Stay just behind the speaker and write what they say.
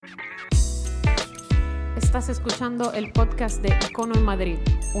Estás escuchando el podcast de Icono en Madrid,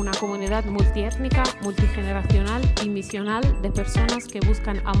 una comunidad multiétnica, multigeneracional y misional de personas que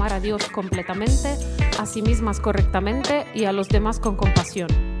buscan amar a Dios completamente, a sí mismas correctamente y a los demás con compasión.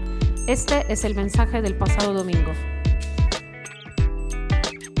 Este es el mensaje del pasado domingo.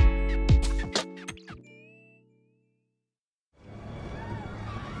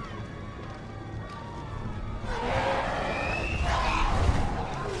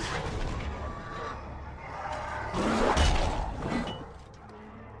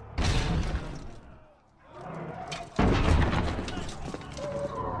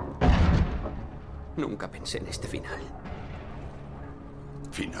 Nunca pensé en este final.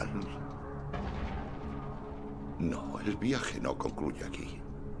 ¿Final? No, el viaje no concluye aquí.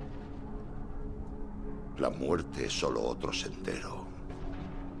 La muerte es solo otro sendero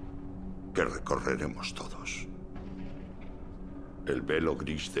que recorreremos todos. El velo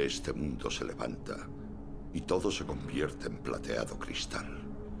gris de este mundo se levanta y todo se convierte en plateado cristal.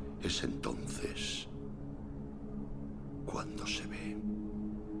 Es entonces cuando se ve.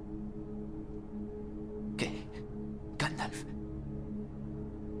 ¿Qué? Gandalf.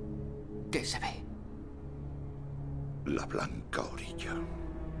 ¿Qué se ve? La blanca orilla.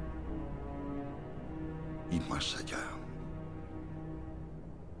 Y más allá,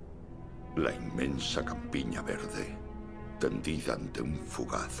 la inmensa campiña verde tendida ante un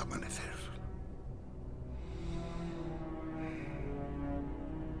fugaz amanecer.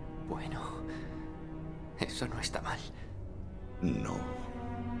 Bueno, eso no está mal. No.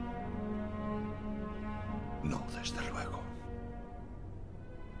 No, desde luego.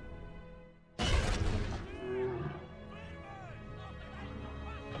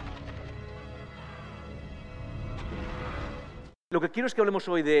 Lo que quiero es que hablemos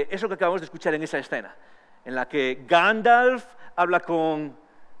hoy de eso que acabamos de escuchar en esa escena, en la que Gandalf habla con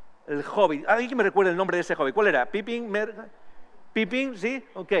el hobbit. ¿Alguien me recuerda el nombre de ese hobbit? ¿Cuál era? ¿Pippin? ¿Pippin? ¿Sí?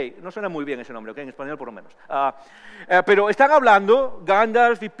 Ok, no suena muy bien ese nombre, ok, en español por lo menos. Pero están hablando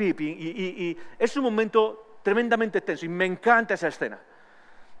Gandalf y Pippin y es un momento tremendamente tenso y me encanta esa escena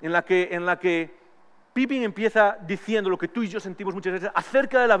en la que Pippin empieza diciendo lo que tú y yo sentimos muchas veces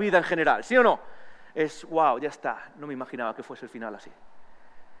acerca de la vida en general, ¿sí o no? Es, wow, ya está, no me imaginaba que fuese el final así.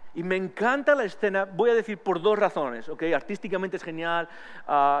 Y me encanta la escena, voy a decir por dos razones, ¿ok? Artísticamente es genial,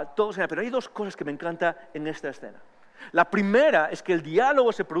 todo es genial, pero hay dos cosas que me encantan en esta escena. La primera es que el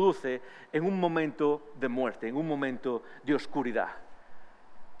diálogo se produce en un momento de muerte, en un momento de oscuridad.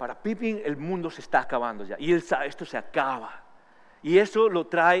 Para Pippin el mundo se está acabando ya, y él sabe, esto se acaba. Y eso lo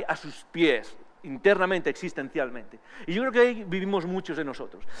trae a sus pies, internamente, existencialmente. Y yo creo que ahí vivimos muchos de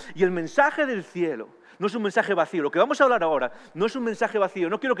nosotros. Y el mensaje del cielo no es un mensaje vacío. Lo que vamos a hablar ahora no es un mensaje vacío.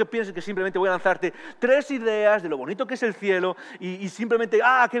 No quiero que pienses que simplemente voy a lanzarte 3 ideas de lo bonito que es el cielo y simplemente,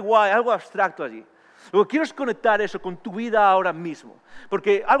 qué guay, algo abstracto allí. Lo que quiero es conectar eso con tu vida ahora mismo.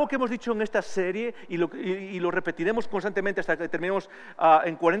 Porque algo que hemos dicho en esta serie, y lo repetiremos constantemente hasta que terminemos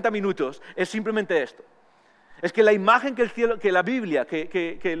en 40 minutos, es simplemente esto. Es que la imagen que el cielo, que la Biblia,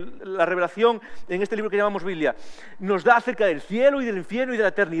 que la revelación en este libro que llamamos Biblia, nos da acerca del cielo y del infierno y de la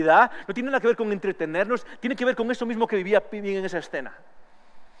eternidad, no tiene nada que ver con entretenernos, tiene que ver con eso mismo que vivía Pippin en esa escena.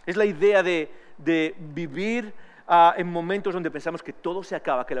 Es la idea de vivir en momentos donde pensamos que todo se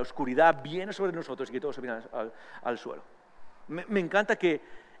acaba, que la oscuridad viene sobre nosotros y que todo se viene al suelo. Me encanta que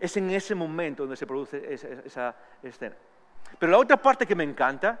es en ese momento donde se produce esa escena. Pero la otra parte que me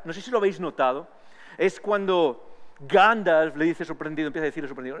encanta, no sé si lo habéis notado, es cuando Gandalf le dice sorprendido, empieza a decirle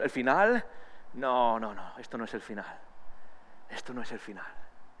sorprendido, ¿el final? No, esto no es el final. Esto no es el final.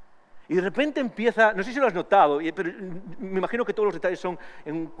 Y de repente empieza, no sé si lo has notado, pero me imagino que todos los detalles son,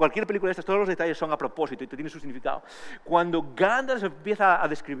 en cualquier película de estas, todos los detalles son a propósito y tienen su significado. Cuando Gandalf empieza a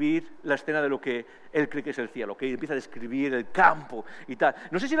describir la escena de lo que él cree que es el cielo, que empieza a describir el campo y tal.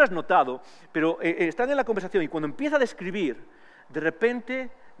 No sé si lo has notado, pero están en la conversación y cuando empieza a describir, de repente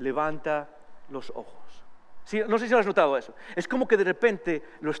levanta los ojos. ¿Sí? No sé si lo has notado eso. Es como que de repente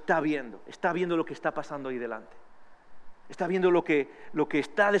lo está viendo lo que está pasando ahí delante. Está viendo lo que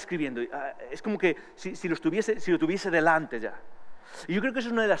está describiendo. Es como que si lo tuviese delante ya. Y yo creo que eso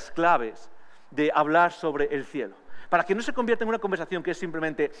es una de las claves de hablar sobre el cielo. Para que no se convierta en una conversación que es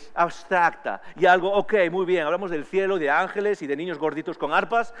simplemente abstracta y algo, ok, muy bien, hablamos del cielo, de ángeles y de niños gorditos con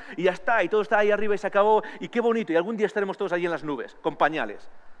arpas y ya está, y todo está ahí arriba y se acabó, y qué bonito, y algún día estaremos todos ahí en las nubes, con pañales.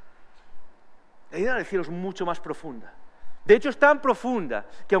 La idea del cielo es mucho más profunda. De hecho, es tan profunda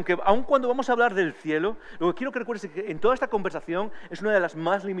que aun cuando vamos a hablar del cielo, lo que quiero que recuerdes es que en toda esta conversación es una de las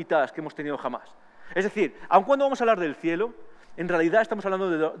más limitadas que hemos tenido jamás. Es decir, aun cuando vamos a hablar del cielo, en realidad estamos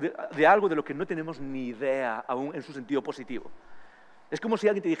hablando de algo de lo que no tenemos ni idea aún en su sentido positivo. Es como si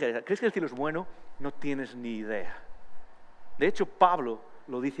alguien te dijera, ¿crees que el cielo es bueno? No tienes ni idea. De hecho, Pablo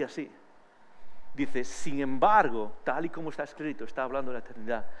lo dice así. Dice, sin embargo, tal y como está escrito, está hablando de la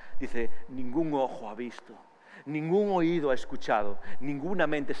eternidad, dice, ningún ojo ha visto, ningún oído ha escuchado, ninguna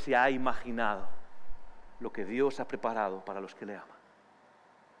mente se ha imaginado lo que Dios ha preparado para los que le aman.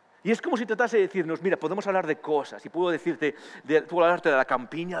 Y es como si tratase de decirnos, mira, podemos hablar de cosas, y puedo hablarte de la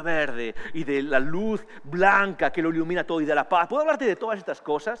campiña verde y de la luz blanca que lo ilumina todo y de la paz. Puedo hablarte de todas estas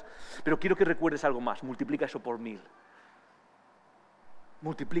cosas, pero quiero que recuerdes algo más, multiplica eso por 1000.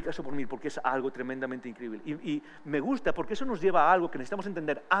 Multiplica eso por 1000 porque es algo tremendamente increíble. Y me gusta porque eso nos lleva a algo que necesitamos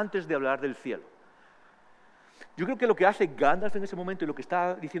entender antes de hablar del cielo. Yo creo que lo que hace Gandalf en ese momento y lo que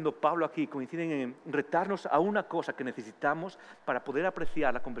está diciendo Pablo aquí coinciden en retarnos a una cosa que necesitamos para poder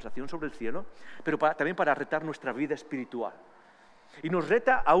apreciar la conversación sobre el cielo, pero también para retar nuestra vida espiritual. Y nos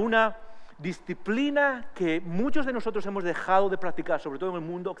reta a una disciplina que muchos de nosotros hemos dejado de practicar, sobre todo en el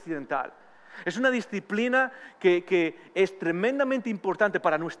mundo occidental. Es una disciplina que es tremendamente importante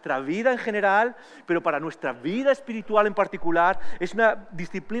para nuestra vida en general, pero para nuestra vida espiritual en particular. Es una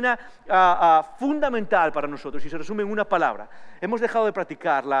disciplina fundamental para nosotros y se resume en una palabra. Hemos dejado de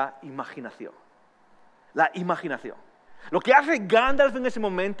practicar la imaginación. La imaginación. Lo que hace Gandalf en ese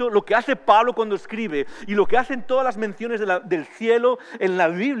momento, lo que hace Pablo cuando escribe y lo que hacen todas las menciones del cielo en la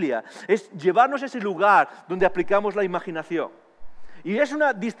Biblia es llevarnos a ese lugar donde aplicamos la imaginación. Y es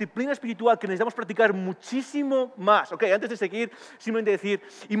una disciplina espiritual que necesitamos practicar muchísimo más. ¿Okay? Antes de seguir, simplemente decir,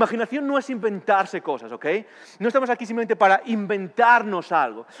 imaginación no es inventarse cosas, ¿ok? No estamos aquí simplemente para inventarnos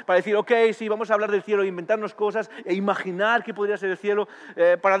algo, para decir, ok, sí, vamos a hablar del cielo, inventarnos cosas e imaginar qué podría ser el cielo,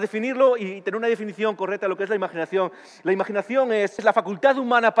 para definirlo y tener una definición correcta de lo que es la imaginación. La imaginación es la facultad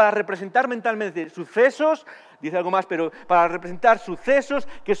humana para representar mentalmente sucesos, dice algo más, pero para representar sucesos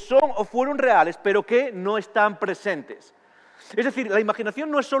que son o fueron reales, pero que no están presentes. Es decir, la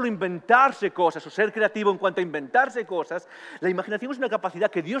imaginación no es solo inventarse cosas o ser creativo en cuanto a inventarse cosas. La imaginación es una capacidad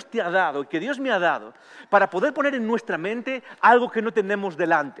que Dios te ha dado y que Dios me ha dado para poder poner en nuestra mente algo que no tenemos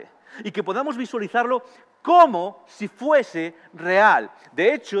delante y que podamos visualizarlo como si fuese real.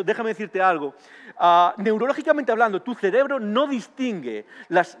 De hecho, déjame decirte algo, neurológicamente hablando, tu cerebro no distingue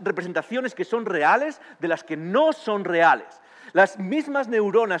las representaciones que son reales de las que no son reales. Las mismas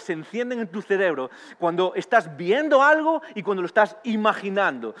neuronas se encienden en tu cerebro cuando estás viendo algo y cuando lo estás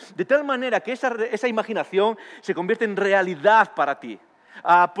imaginando. De tal manera que esa imaginación se convierte en realidad para ti.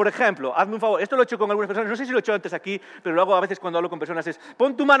 Por ejemplo, hazme un favor, esto lo he hecho con algunas personas, no sé si lo he hecho antes aquí, pero lo hago a veces cuando hablo con personas, es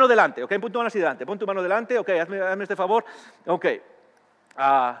pon tu mano delante, ¿ok? Pon tu mano así delante, pon tu mano delante, ¿ok? Hazme este favor, ¿ok?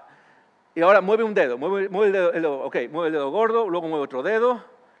 Y ahora mueve un dedo, mueve el dedo, ¿ok? Mueve el dedo gordo, luego mueve otro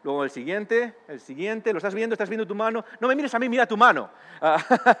dedo. Luego el siguiente, ¿lo estás viendo tu mano? No me mires a mí, mira tu mano.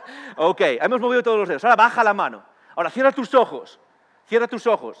 Ok, hemos movido todos los dedos, ahora baja la mano. Ahora cierra tus ojos.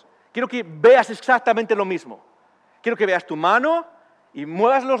 Quiero que veas exactamente lo mismo. Quiero que veas tu mano y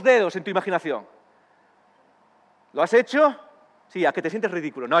muevas los dedos en tu imaginación. ¿Lo has hecho? Sí, a que te sientes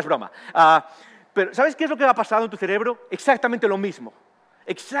ridículo, no es broma. Pero ¿sabes qué es lo que ha pasado en tu cerebro? Exactamente lo mismo.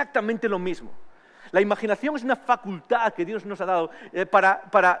 Exactamente lo mismo. La imaginación es una facultad que Dios nos ha dado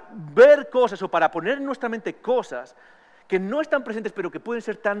para ver cosas o para poner en nuestra mente cosas que no están presentes pero que pueden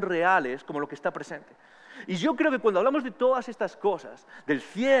ser tan reales como lo que está presente. Y yo creo que cuando hablamos de todas estas cosas, del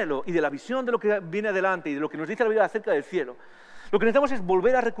cielo y de la visión de lo que viene adelante y de lo que nos dice la Biblia acerca del cielo, lo que necesitamos es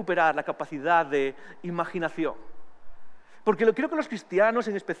volver a recuperar la capacidad de imaginación. Porque creo que los cristianos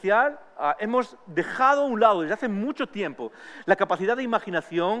en especial hemos dejado a un lado desde hace mucho tiempo la capacidad de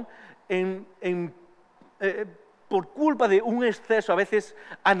imaginación por culpa de un exceso a veces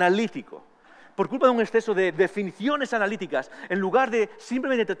analítico, por culpa de un exceso de definiciones analíticas, en lugar de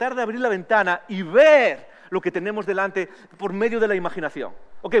simplemente tratar de abrir la ventana y ver lo que tenemos delante por medio de la imaginación.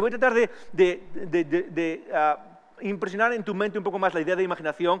 Ok, voy a tratar de impresionar en tu mente un poco más la idea de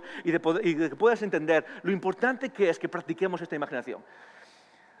imaginación y de que puedas entender lo importante que es que practiquemos esta imaginación.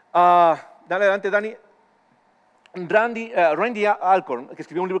 Dale adelante, Dani. Randy Alcorn, que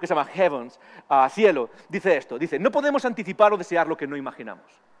escribió un libro que se llama Heavens, Cielo, dice esto, dice, no podemos anticipar o desear lo que no imaginamos.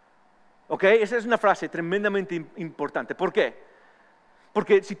 ¿Ok? Esa es una frase tremendamente importante. ¿Por qué?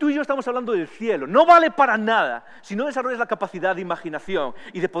 Porque si tú y yo estamos hablando del cielo, no vale para nada si no desarrollas la capacidad de imaginación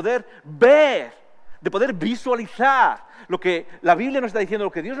y de poder ver, de poder visualizar lo que la Biblia nos está diciendo,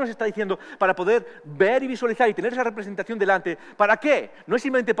 lo que Dios nos está diciendo, para poder ver y visualizar y tener esa representación delante. ¿Para qué? No es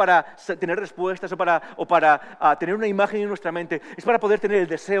simplemente para tener respuestas o para tener una imagen en nuestra mente, es para poder tener el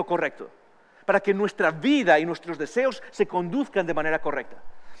deseo correcto, para que nuestra vida y nuestros deseos se conduzcan de manera correcta.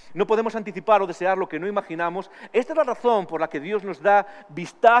 No podemos anticipar o desear lo que no imaginamos. Esta es la razón por la que Dios nos da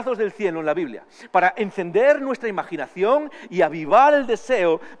vistazos del cielo en la Biblia, para encender nuestra imaginación y avivar el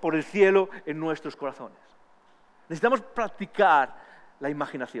deseo por el cielo en nuestros corazones. Necesitamos practicar la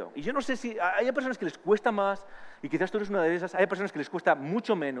imaginación. Y yo no sé si hay personas que les cuesta más, y quizás tú eres una de esas, hay personas que les cuesta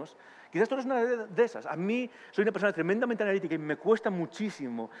mucho menos, quizás tú eres una de esas. A mí soy una persona tremendamente analítica y me cuesta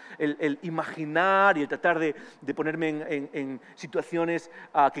muchísimo el imaginar y el tratar de ponerme en situaciones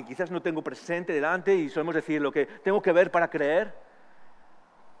que quizás no tengo presente delante y solemos decir lo que tengo que ver para creer.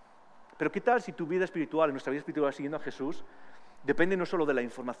 Pero ¿qué tal si tu vida espiritual, nuestra vida espiritual siguiendo a Jesús, depende no solo de la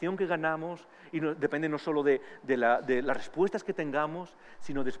información que ganamos, y depende no solo de las respuestas que tengamos,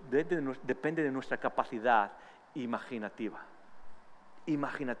 sino depende de nuestra capacidad imaginativa.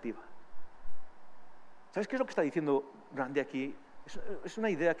 Imaginativa. ¿Sabes qué es lo que está diciendo Randy aquí? Es una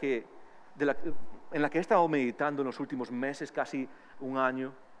idea en la que he estado meditando en los últimos meses, casi un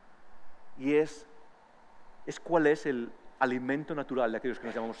año, y es cuál es el alimento natural de aquellos que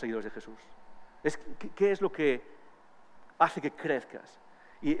nos llamamos seguidores de Jesús. ¿Qué es lo que hace que crezcas?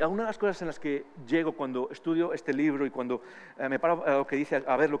 Y una de las cosas en las que llego cuando estudio este libro y cuando me paro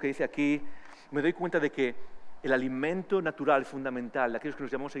a ver lo que dice aquí, me doy cuenta de que el alimento natural fundamental de aquellos que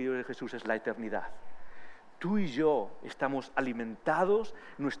nos llamamos seguidores de Jesús es la eternidad. Tú y yo estamos alimentados,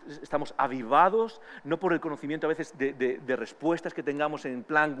 estamos avivados, no por el conocimiento a veces de respuestas que tengamos en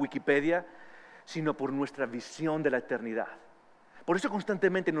plan Wikipedia, sino por nuestra visión de la eternidad. Por eso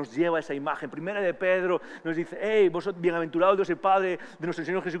constantemente nos lleva esa imagen. Primera de Pedro nos dice, hey, vosotros bienaventurados Dios el Padre de nuestro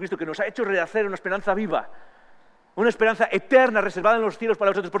Señor Jesucristo, que nos ha hecho rehacer una esperanza viva, una esperanza eterna reservada en los cielos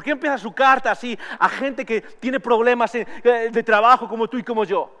para vosotros. ¿Por qué empieza su carta así a gente que tiene problemas de trabajo como tú y como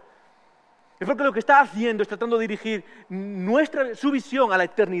yo? Es porque lo que está haciendo es tratando de dirigir su visión a la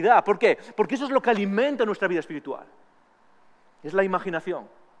eternidad. ¿Por qué? Porque eso es lo que alimenta nuestra vida espiritual. Es la imaginación.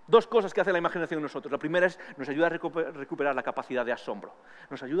 Dos cosas que hace la imaginación en nosotros. La primera es, nos ayuda a recuperar la capacidad de asombro.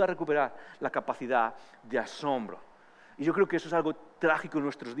 Nos ayuda a recuperar la capacidad de asombro. Y yo creo que eso es algo trágico en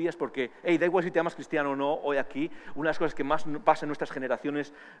nuestros días porque, da igual si te llamas cristiano o no, hoy aquí, una de las cosas que más pasa en nuestras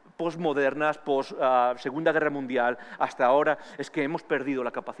generaciones postmodernas, post-Segunda Guerra Mundial, hasta ahora, es que hemos perdido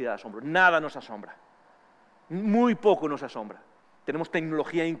la capacidad de asombro. Nada nos asombra. Muy poco nos asombra. Tenemos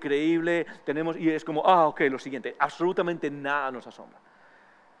tecnología increíble, y es como, lo siguiente. Absolutamente nada nos asombra.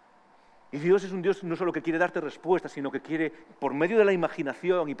 Y Dios es un Dios no solo que quiere darte respuestas, sino que quiere, por medio de la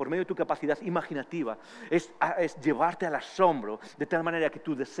imaginación y por medio de tu capacidad imaginativa, es llevarte al asombro, de tal manera que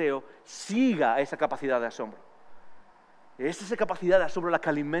tu deseo siga esa capacidad de asombro. Es esa capacidad de asombro la que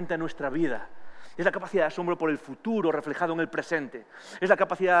alimenta nuestra vida. Es la capacidad de asombro por el futuro reflejado en el presente. Es la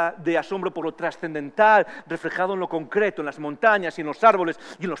capacidad de asombro por lo trascendental reflejado en lo concreto, en las montañas y en los árboles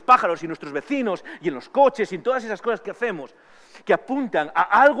y en los pájaros y en nuestros vecinos y en los coches y en todas esas cosas que hacemos, que apuntan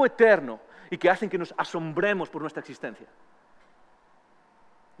a algo eterno y que hacen que nos asombremos por nuestra existencia.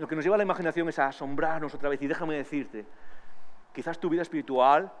 Lo que nos lleva a la imaginación es a asombrarnos otra vez. Y déjame decirte, quizás tu vida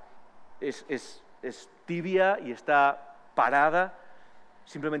espiritual es tibia y está parada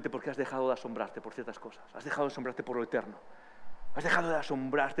simplemente porque has dejado de asombrarte por ciertas cosas. Has dejado de asombrarte por lo eterno. Has dejado de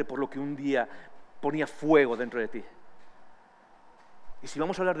asombrarte por lo que un día ponía fuego dentro de ti. Y si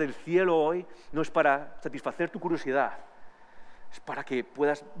vamos a hablar del cielo hoy, no es para satisfacer tu curiosidad, es para que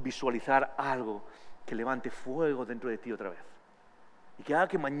puedas visualizar algo que levante fuego dentro de ti otra vez. Y que haga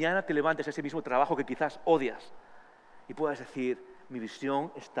que mañana te levantes a ese mismo trabajo que quizás odias y puedas decir, mi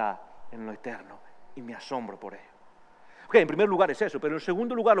visión está en lo eterno y me asombro por ello. Ok, en primer lugar es eso, pero en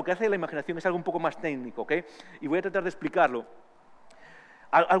segundo lugar lo que hace la imaginación es algo un poco más técnico, ¿ok? Y voy a tratar de explicarlo.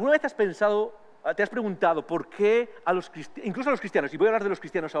 ¿Alguna vez te has preguntado por qué incluso a los cristianos, y voy a hablar de los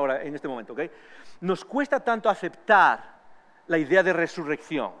cristianos ahora en este momento, ¿ok? Nos cuesta tanto aceptar la idea de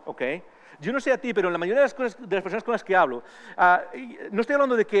resurrección, ¿ok? Yo no sé a ti, pero en la mayoría de las personas con las que hablo, no estoy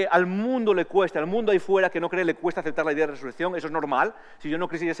hablando de que al mundo le cueste, al mundo ahí fuera que no cree le cuesta aceptar la idea de resurrección, eso es normal. Si yo no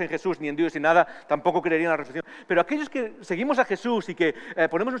creyese en Jesús, ni en Dios, ni nada, tampoco creería en la resurrección. Pero aquellos que seguimos a Jesús y que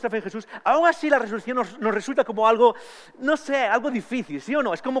ponemos nuestra fe en Jesús, aún así la resurrección nos resulta como algo, no sé, algo difícil, ¿sí o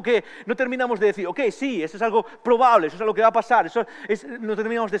no? Es como que no terminamos de decir, ok, sí, eso es algo probable, eso es algo que va a pasar, no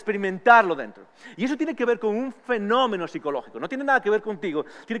terminamos de experimentarlo dentro. Y eso tiene que ver con un fenómeno psicológico, no tiene nada que ver contigo,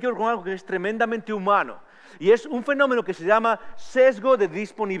 tiene que ver con algo que es tremendamente humano. Y es un fenómeno que se llama sesgo de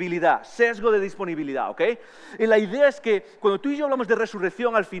disponibilidad, ¿ok? Y la idea es que cuando tú y yo hablamos de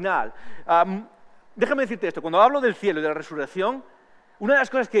resurrección al final, déjame decirte esto, cuando hablo del cielo y de la resurrección, una de las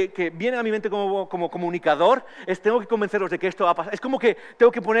cosas que viene a mi mente como comunicador es tengo que convencerlos de que esto va a pasar. Es como que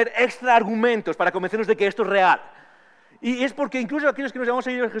tengo que poner extra argumentos para convencerlos de que esto es real. Y es porque incluso aquellos que nos llamamos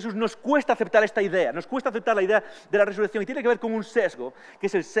seguidores de Jesús nos cuesta aceptar esta idea, nos cuesta aceptar la idea de la resurrección y tiene que ver con un sesgo, que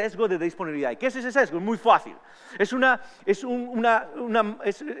es el sesgo de disponibilidad. ¿Y qué es ese sesgo? Es muy fácil. Es un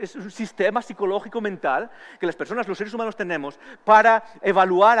sistema psicológico mental que las personas, los seres humanos tenemos para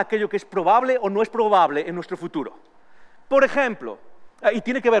evaluar aquello que es probable o no es probable en nuestro futuro. Por ejemplo, y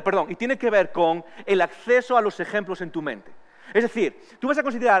tiene que ver con el acceso a los ejemplos en tu mente. Es decir, tú vas a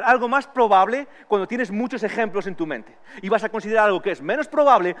considerar algo más probable cuando tienes muchos ejemplos en tu mente. Y vas a considerar algo que es menos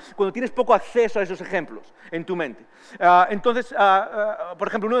probable cuando tienes poco acceso a esos ejemplos en tu mente. Entonces, por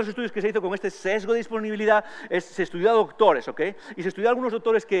ejemplo, uno de los estudios que se hizo con este sesgo de disponibilidad se estudió a doctores, ¿ok? Y se estudió a algunos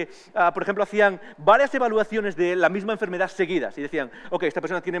doctores que, por ejemplo, hacían varias evaluaciones de la misma enfermedad seguidas. Y decían, ok, esta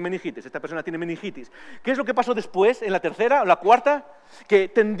persona tiene meningitis, esta persona tiene meningitis. ¿Qué es lo que pasó después, en la tercera o la cuarta? Que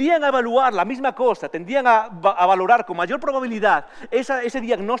tendían a evaluar la misma cosa, tendían a valorar con mayor probabilidad ese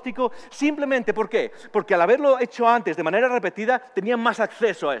diagnóstico simplemente, ¿por qué? Porque al haberlo hecho antes de manera repetida, tenían más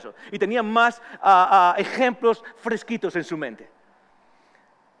acceso a eso y tenían más ejemplos fresquitos en su mente.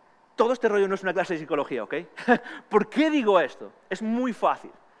 Todo este rollo no es una clase de psicología, ¿ok? ¿Por qué digo esto? Es muy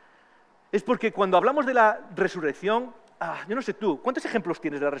fácil. Es porque cuando hablamos de la resurrección, yo no sé tú, ¿cuántos ejemplos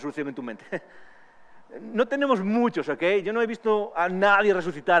tienes de la resurrección en tu mente? No tenemos muchos, ¿ok? Yo no he visto a nadie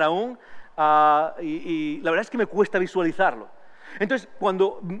resucitar aún y la verdad es que me cuesta visualizarlo. Entonces,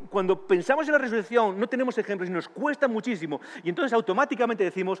 cuando pensamos en la resurrección, no tenemos ejemplos y nos cuesta muchísimo. Y entonces automáticamente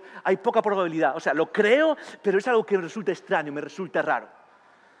decimos, hay poca probabilidad. O sea, lo creo, pero es algo que me resulta extraño, me resulta raro.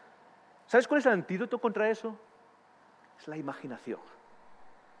 ¿Sabes cuál es el antídoto contra eso? Es la imaginación.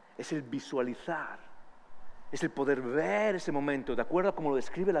 Es el visualizar. Es el poder ver ese momento, de acuerdo a como lo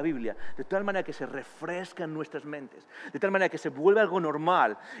describe la Biblia, de tal manera que se refresca en nuestras mentes, de tal manera que se vuelve algo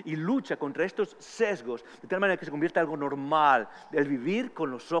normal y lucha contra estos sesgos, de tal manera que se convierta en algo normal, el vivir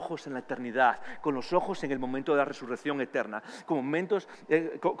con los ojos en la eternidad, con los ojos en el momento de la resurrección eterna, con momentos,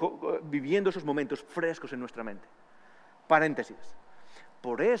 viviendo esos momentos frescos en nuestra mente. Paréntesis.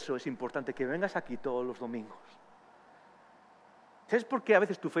 Por eso es importante que vengas aquí todos los domingos. ¿Sabes por qué a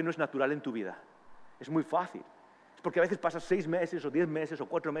veces tu fe no es natural en tu vida? Es muy fácil. Es porque a veces pasas 6 meses, o 10 meses, o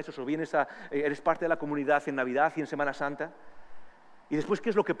 4 meses, o eres parte de la comunidad en Navidad y en Semana Santa. Y después, ¿qué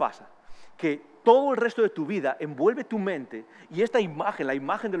es lo que pasa? Que todo el resto de tu vida envuelve tu mente y esta imagen, la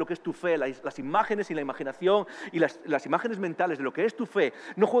imagen de lo que es tu fe, las imágenes y la imaginación y las imágenes mentales de lo que es tu fe,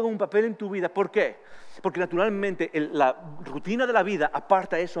 no juegan un papel en tu vida. ¿Por qué? Porque naturalmente la rutina de la vida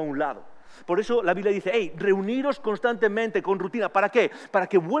aparta eso a un lado. Por eso la Biblia dice, hey, reuniros constantemente con rutina. ¿Para qué? Para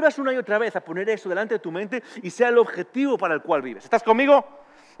que vuelvas una y otra vez a poner eso delante de tu mente y sea el objetivo para el cual vives. ¿Estás conmigo?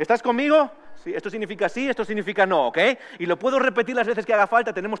 ¿Estás conmigo? Sí, esto significa sí, esto significa no, ¿ok? Y lo puedo repetir las veces que haga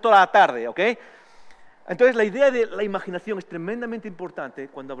falta, tenemos toda la tarde, ¿ok? Entonces la idea de la imaginación es tremendamente importante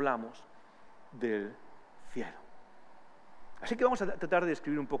cuando hablamos del cielo. Así que vamos a tratar de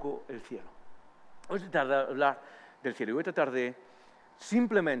describir un poco el cielo. Vamos a tratar de hablar del cielo y voy a tratar de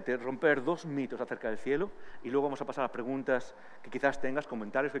simplemente romper 2 mitos acerca del cielo y luego vamos a pasar a preguntas que quizás tengas,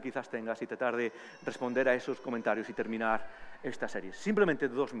 comentarios que quizás tengas y tratar de responder a esos comentarios y terminar esta serie. Simplemente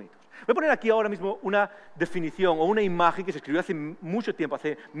 2 mitos. Voy a poner aquí ahora mismo una definición o una imagen que se escribió hace mucho tiempo,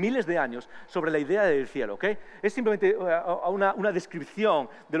 hace miles de años, sobre la idea del cielo, ¿ok? Es simplemente una descripción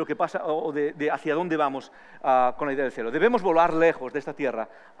de lo que pasa o de hacia dónde vamos con la idea del cielo. Debemos volar lejos de esta tierra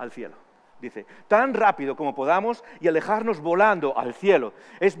al cielo. Dice, tan rápido como podamos y alejarnos volando al cielo.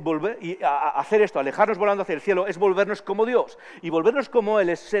 Hacer esto, alejarnos volando hacia el cielo, es volvernos como Dios. Y volvernos como Él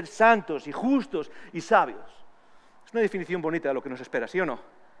es ser santos y justos y sabios. Es una definición bonita de lo que nos espera, ¿sí o no?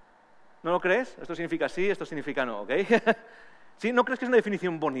 ¿No lo crees? Esto significa sí, esto significa no, ¿ok? ¿Sí? ¿No crees que es una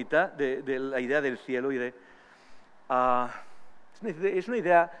definición bonita de la idea del cielo y de... Es una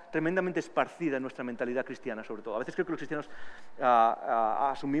idea tremendamente esparcida en nuestra mentalidad cristiana, sobre todo. A veces creo que los cristianos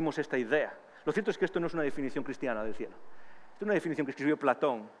asumimos esta idea. Lo cierto es que esto no es una definición cristiana del cielo. Esto es una definición que escribió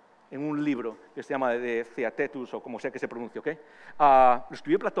Platón en un libro que se llama de Theaetetus, o como sea que se pronuncie, ¿ok? Lo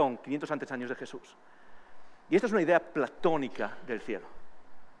escribió Platón 500 antes años de Jesús. Y esta es una idea platónica del cielo.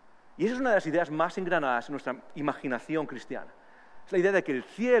 Y esa es una de las ideas más engranadas en nuestra imaginación cristiana. Es la idea de que el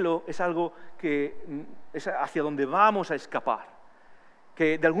cielo es algo que es hacia donde vamos a escapar.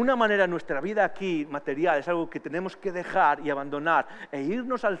 Que de alguna manera nuestra vida aquí, material, es algo que tenemos que dejar y abandonar e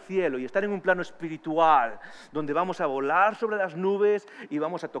irnos al cielo y estar en un plano espiritual, donde vamos a volar sobre las nubes y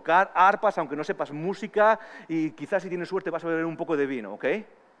vamos a tocar arpas, aunque no sepas música, y quizás si tienes suerte vas a beber un poco de vino, ¿ok?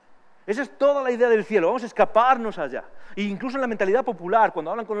 Esa es toda la idea del cielo, vamos a escaparnos allá. E incluso en la mentalidad popular,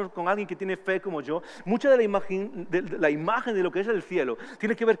 cuando hablan con alguien que tiene fe como yo, mucha de la imagen de lo que es el cielo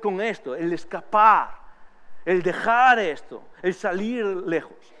tiene que ver con esto, el escapar. El dejar esto, el salir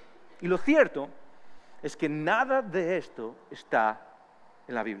lejos. Y lo cierto es que nada de esto está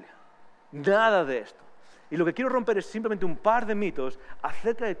en la Biblia. Nada de esto. Y lo que quiero romper es simplemente un par de mitos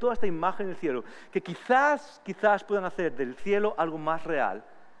acerca de toda esta imagen del cielo, que quizás puedan hacer del cielo algo más real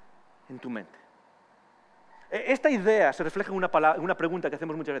en tu mente. Esta idea se refleja en una pregunta que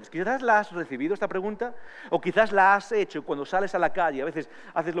hacemos muchas veces. Quizás la has recibido esta pregunta, o quizás la has hecho cuando sales a la calle. A veces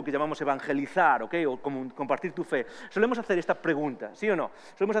haces lo que llamamos evangelizar, ¿ok? O compartir tu fe. Solemos hacer esta pregunta, ¿sí o no?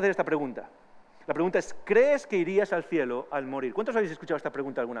 Solemos hacer esta pregunta. La pregunta es, ¿crees que irías al cielo al morir? ¿Cuántos habéis escuchado esta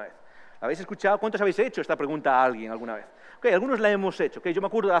pregunta alguna vez? ¿La habéis escuchado? ¿Cuántos habéis hecho esta pregunta a alguien alguna vez? Okay, algunos la hemos hecho. Okay, yo me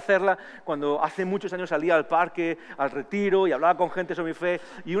acuerdo de hacerla cuando hace muchos años salía al parque, al retiro, y hablaba con gente sobre mi fe,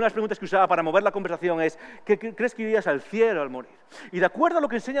 y una de las preguntas que usaba para mover la conversación es, ¿crees que irías al cielo al morir? Y de acuerdo a lo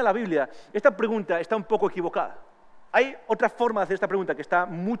que enseña la Biblia, esta pregunta está un poco equivocada. Hay otra forma de hacer esta pregunta que está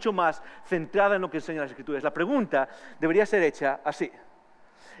mucho más centrada en lo que enseñan las Escrituras. La pregunta debería ser hecha así.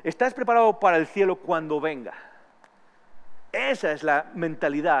 ¿Estás preparado para el cielo cuando venga? Esa es la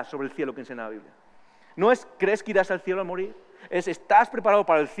mentalidad sobre el cielo que enseña la Biblia. No es, ¿crees que irás al cielo al morir? Es, ¿estás preparado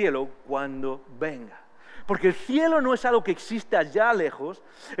para el cielo cuando venga? Porque el cielo no es algo que existe allá lejos,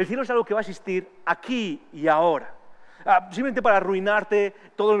 el cielo es algo que va a existir aquí y ahora. Simplemente para arruinarte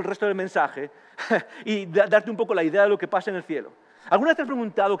todo el resto del mensaje y darte un poco la idea de lo que pasa en el cielo. ¿Alguna vez te has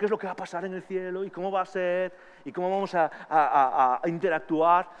preguntado qué es lo que va a pasar en el cielo y cómo va a ser y cómo vamos a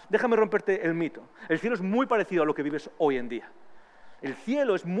interactuar? Déjame romperte el mito. El cielo es muy parecido a lo que vives hoy en día. El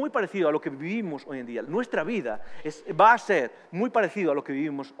cielo es muy parecido a lo que vivimos hoy en día. Nuestra vida va a ser muy parecido a lo que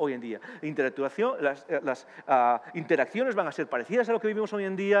vivimos hoy en día. Las interacciones van a ser parecidas a lo que vivimos hoy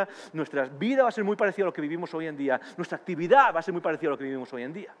en día. Nuestra vida va a ser muy parecida a lo que vivimos hoy en día. Nuestra actividad va a ser muy parecida a lo que vivimos hoy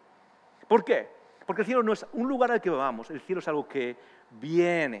en día. ¿Por qué? Porque el cielo no es un lugar al que vamos. El cielo es algo que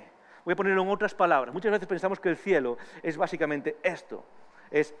viene. Voy a ponerlo en otras palabras. Muchas veces pensamos que el cielo es básicamente esto.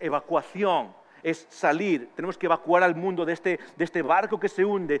 Es evacuación. Es salir, tenemos que evacuar al mundo de este barco que se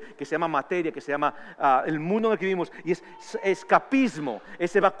hunde, que se llama materia, que se llama el mundo en el que vivimos, y es escapismo,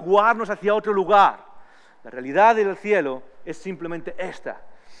 es evacuarnos hacia otro lugar. La realidad del cielo es simplemente esta,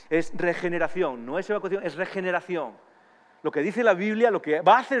 es regeneración, no es evacuación, es regeneración. Lo que dice la Biblia, lo que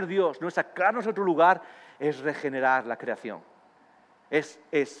va a hacer Dios, no es sacarnos a otro lugar, es regenerar la creación. Es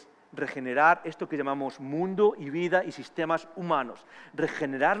regenerar esto que llamamos mundo y vida y sistemas humanos.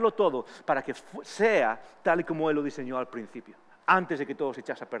 Regenerarlo todo para que sea tal y como Él lo diseñó al principio, antes de que todo se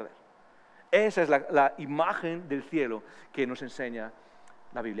echase a perder. Esa es la imagen del cielo que nos enseña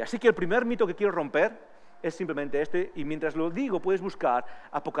la Biblia. Así que el primer mito que quiero romper es simplemente este, y mientras lo digo puedes buscar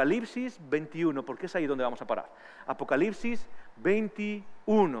Apocalipsis 21, porque es ahí donde vamos a parar. Apocalipsis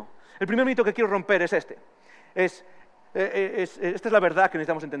 21. El primer mito que quiero romper es este. Esta es la verdad que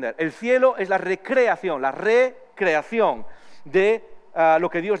necesitamos entender. El cielo es la recreación de lo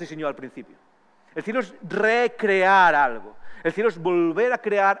que Dios diseñó al principio. El cielo es recrear algo. El cielo es volver a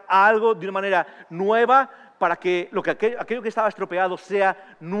crear algo de una manera nueva para que aquello que estaba estropeado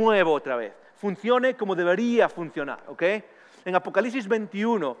sea nuevo otra vez. Funcione como debería funcionar. ¿Okay? En Apocalipsis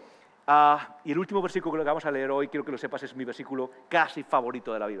 21, y el último versículo que vamos a leer hoy, quiero que lo sepas, es mi versículo casi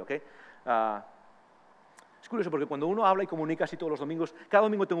favorito de la Biblia. ¿Okay? Es curioso porque cuando uno habla y comunica así todos los domingos, cada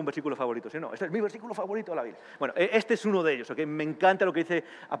domingo tengo un versículo favorito, ¿sí o no? Este es mi versículo favorito de la Biblia. Bueno, este es uno de ellos, ¿ok? Me encanta lo que dice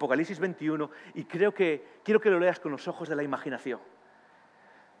Apocalipsis 21 y quiero que lo leas con los ojos de la imaginación.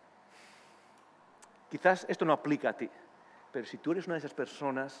 Quizás esto no aplica a ti, pero si tú eres una de esas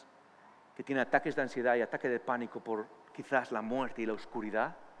personas que tiene ataques de ansiedad y ataques de pánico por quizás la muerte y la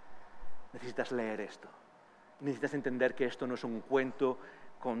oscuridad, necesitas leer esto. Necesitas entender que esto no es un cuento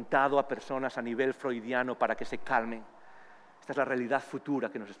contado a personas a nivel freudiano para que se calmen. Esta es la realidad futura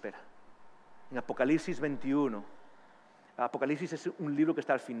que nos espera. En Apocalipsis 21, Apocalipsis es un libro que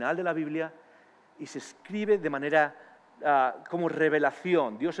está al final de la Biblia y se escribe de manera como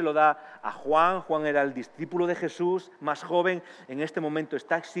revelación. Dios se lo da a Juan. Juan era el discípulo de Jesús, más joven, en este momento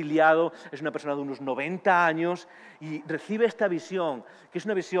está exiliado, es una persona de unos 90 años y recibe esta visión, que es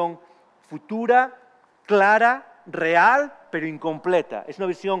una visión futura, clara, real, pero incompleta. Es una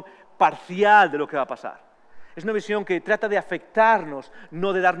visión parcial de lo que va a pasar. Es una visión que trata de afectarnos,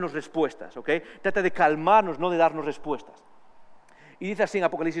 no de darnos respuestas, ¿ok? Trata de calmarnos, no de darnos respuestas. Y dice así en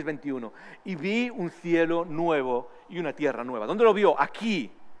Apocalipsis 21, y vi un cielo nuevo y una tierra nueva. ¿Dónde lo vio?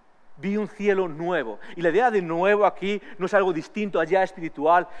 Aquí. Vi un cielo nuevo. Y la idea de nuevo aquí no es algo distinto allá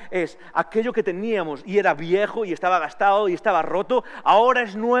espiritual, es aquello que teníamos y era viejo y estaba gastado y estaba roto, ahora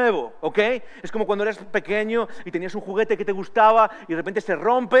es nuevo, ¿ok? Es como cuando eras pequeño y tenías un juguete que te gustaba y de repente se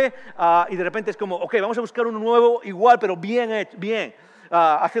rompe y de repente es como, ok, vamos a buscar uno nuevo igual, pero bien hecho, bien.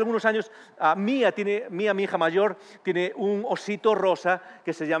 Hace algunos años, Mía, mi hija mayor, tiene un osito rosa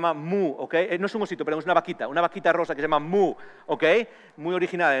que se llama Mu, ¿ok? No es un osito, pero es una vaquita rosa que se llama Mu, ¿ok? Muy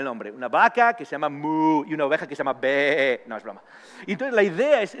original el nombre. Una vaca que se llama Mu y una oveja que se llama Be. No, es broma. Y entonces la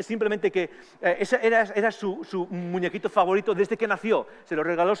idea es simplemente que ese era su muñequito favorito desde que nació. Se lo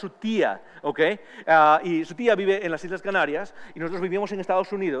regaló su tía, ¿ok? Y su tía vive en las Islas Canarias y nosotros vivíamos en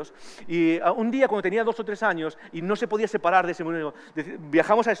Estados Unidos. Y un día, cuando tenía 2 o 3 años y no se podía separar de ese muñeco,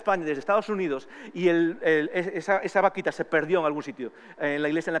 viajamos a España desde Estados Unidos y esa vaquita se perdió en algún sitio, en la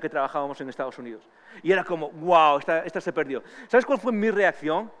iglesia en la que trabajábamos en Estados Unidos. Y era como, wow, esta se perdió. ¿Sabes cuál fue mi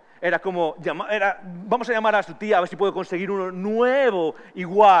reacción? Era como, vamos a llamar a su tía a ver si puede conseguir uno nuevo,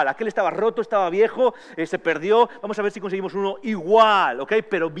 igual. Aquel estaba roto, estaba viejo, se perdió. Vamos a ver si conseguimos uno igual, ¿ok?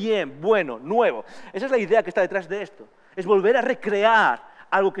 Pero bien, bueno, nuevo. Esa es la idea que está detrás de esto. Es volver a recrear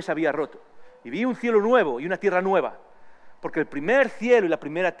algo que se había roto. Y vi un cielo nuevo y una tierra nueva. Porque el primer cielo y la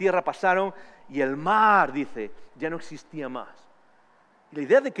primera tierra pasaron y el mar, dice, ya no existía más. Y la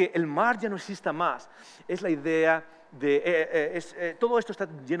idea de que el mar ya no exista más es la idea de... todo esto está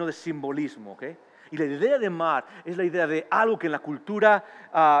lleno de simbolismo, ¿ok? Y la idea de mar es la idea de algo que en la cultura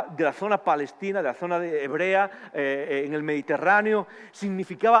de la zona palestina, de la zona hebrea, en el Mediterráneo,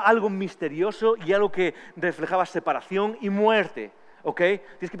 significaba algo misterioso y algo que reflejaba separación y muerte. ¿Ok?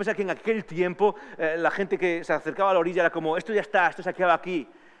 Tienes que pensar que en aquel tiempo la gente que se acercaba a la orilla era como, esto ya está, esto se ha quedado aquí.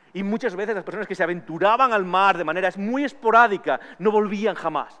 Y muchas veces las personas que se aventuraban al mar de manera muy esporádica no volvían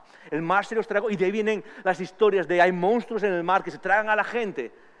jamás. El mar se los tragó y de ahí vienen las historias de hay monstruos en el mar que se tragan a la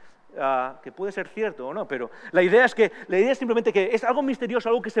gente. Que puede ser cierto o no, pero la idea es simplemente que es algo misterioso,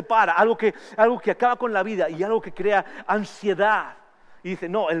 algo que separa, algo que acaba con la vida y algo que crea ansiedad. Y dice,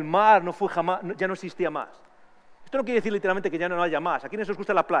 no, el mar no fue jamás, ya no existía más. Esto no quiere decir literalmente que ya no haya más. ¿A quiénes os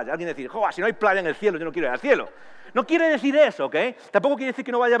gusta la playa? Alguien decir, ¡joder, si no hay playa en el cielo, yo no quiero ir al cielo! No quiere decir eso, ¿ok? Tampoco quiere decir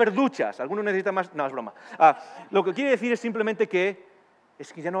que no vaya a haber duchas. Algunos necesitan más... No, es broma. Lo que quiere decir es simplemente que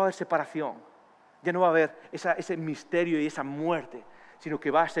ya no va a haber separación. Ya no va a haber ese misterio y esa muerte, sino que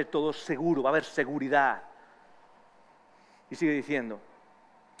va a ser todo seguro, va a haber seguridad. Y sigue diciendo,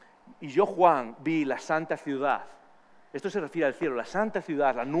 y yo, Juan, vi la santa ciudad. Esto se refiere al cielo, la santa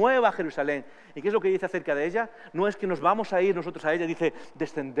ciudad, la nueva Jerusalén. ¿Y qué es lo que dice acerca de ella? No es que nos vamos a ir nosotros a ella, dice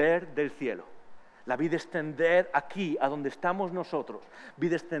descender del cielo. La vi descender aquí, a donde estamos nosotros. Vi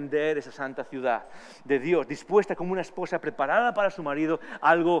descender esa santa ciudad de Dios, dispuesta como una esposa preparada para su marido,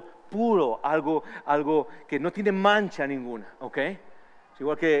 algo puro, algo que no tiene mancha ninguna, ¿ok? Es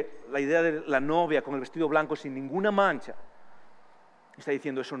igual que la idea de la novia con el vestido blanco sin ninguna mancha. Está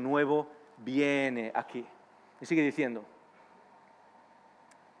diciendo, eso nuevo viene aquí. Y sigue diciendo,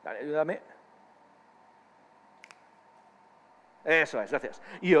 dale, ayúdame. Eso es, gracias.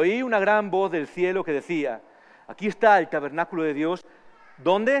 Y oí una gran voz del cielo que decía, aquí está el tabernáculo de Dios,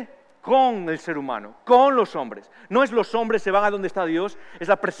 ¿dónde? Con el ser humano, con los hombres. No es los hombres se van a donde está Dios, es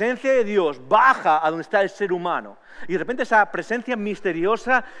la presencia de Dios baja a donde está el ser humano. Y de repente esa presencia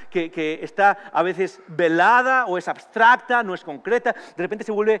misteriosa que está a veces velada o es abstracta, no es concreta, de repente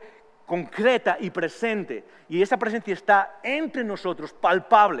se vuelve concreta y presente. Y esa presencia está entre nosotros,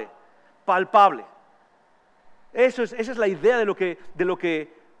 palpable, palpable. Esa es la idea de lo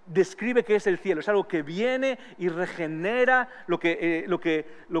que describe que es el cielo. Es algo que viene y regenera lo que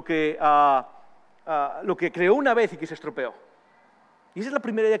creó una vez y que se estropeó. Y esa es la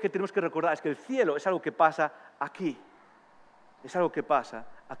primera idea que tenemos que recordar, es que el cielo es algo que pasa aquí. Es algo que pasa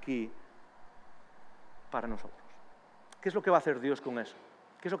aquí para nosotros. ¿Qué es lo que va a hacer Dios con eso?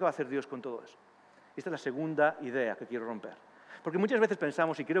 ¿Qué es lo que va a hacer Dios con todo eso? Esta es la segunda idea que quiero romper. Porque muchas veces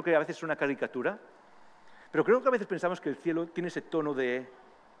pensamos, y creo que a veces es una caricatura, pero creo que a veces pensamos que el cielo tiene ese tono de...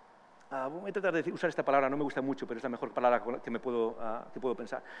 voy a tratar de usar esta palabra, no me gusta mucho, pero es la mejor palabra que puedo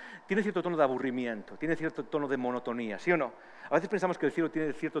pensar. Tiene cierto tono de aburrimiento, tiene cierto tono de monotonía, ¿sí o no? A veces pensamos que el cielo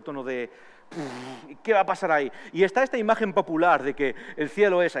tiene cierto tono de... ¿qué va a pasar ahí? Y está esta imagen popular de que el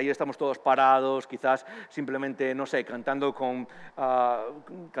cielo es, ahí estamos todos parados, quizás simplemente, no sé, cantando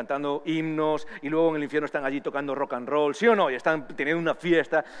himnos, y luego en el infierno están allí tocando rock and roll, ¿sí o no? Y están teniendo una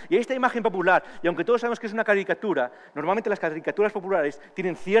fiesta. Y hay esta imagen popular, y aunque todos sabemos que es una caricatura, normalmente las caricaturas populares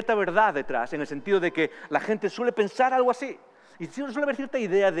tienen cierta verdad detrás, en el sentido de que la gente suele pensar algo así. Y suele haber cierta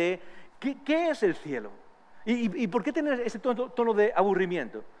idea de ¿qué es el cielo? ¿Y por qué tener ese tono de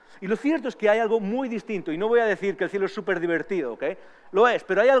aburrimiento? Y lo cierto es que hay algo muy distinto, y no voy a decir que el cielo es súper divertido, ¿ok? Lo es,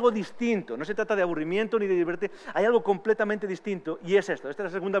 pero hay algo distinto, no se trata de aburrimiento ni de divertir, hay algo completamente distinto, y es esto, esta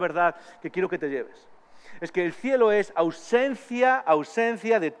es la segunda verdad que quiero que te lleves. Es que el cielo es ausencia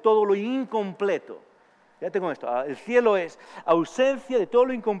de todo lo incompleto. Ya tengo esto, el cielo es ausencia de todo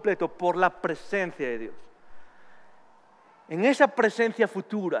lo incompleto por la presencia de Dios. En esa presencia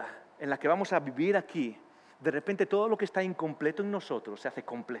futura en la que vamos a vivir aquí, de repente todo lo que está incompleto en nosotros se hace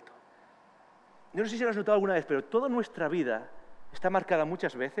completo. Yo no sé si lo has notado alguna vez, pero toda nuestra vida está marcada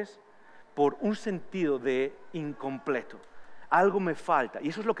muchas veces por un sentido de incompleto. Algo me falta. Y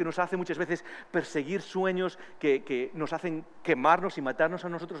eso es lo que nos hace muchas veces perseguir sueños que nos hacen quemarnos y matarnos a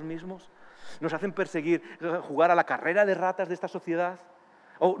nosotros mismos. Nos hacen jugar a la carrera de ratas de esta sociedad.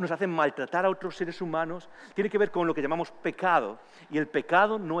 O nos hacen maltratar a otros seres humanos. Tiene que ver con lo que llamamos pecado. Y el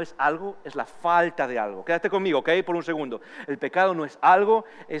pecado no es algo, es la falta de algo. Quédate conmigo, ¿ok? Por un segundo. El pecado no es algo,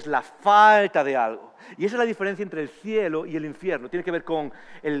 es la falta de algo. Y esa es la diferencia entre el cielo y el infierno. Tiene que ver con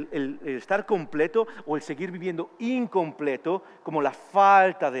el estar completo o el seguir viviendo incompleto como la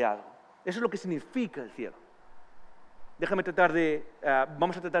falta de algo. Eso es lo que significa el cielo. Vamos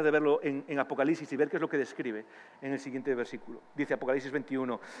a tratar de verlo en Apocalipsis y ver qué es lo que describe en el siguiente versículo. Dice Apocalipsis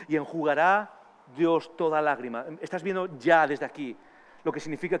 21, y enjugará Dios toda lágrima. Estás viendo ya desde aquí lo que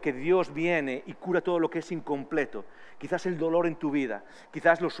significa que Dios viene y cura todo lo que es incompleto. Quizás el dolor en tu vida,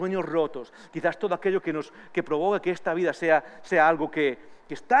 quizás los sueños rotos, quizás todo aquello que provoca que esta vida sea algo que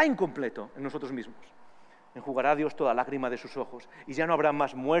está incompleto en nosotros mismos. Enjugará Dios toda lágrima de sus ojos, y ya no habrá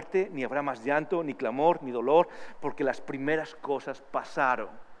más muerte, ni habrá más llanto, ni clamor, ni dolor, porque las primeras cosas pasaron.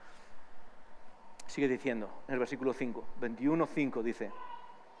 Sigue diciendo en el versículo 5, 21:5 dice,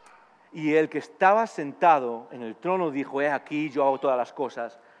 y el que estaba sentado en el trono dijo, he aquí yo hago todas las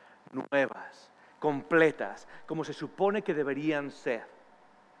cosas nuevas, completas, como se supone que deberían ser.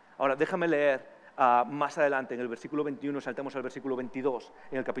 Ahora, déjame leer más adelante, en el versículo 21, saltamos al versículo 22,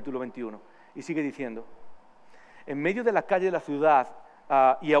 en el capítulo 21, y sigue diciendo, en medio de la calle de la ciudad,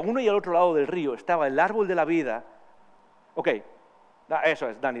 y a uno y al otro lado del río, estaba el árbol de la vida. Ok, eso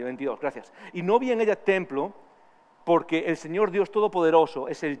es, Dani, 22, gracias. Y no vi en ella templo, porque el Señor Dios Todopoderoso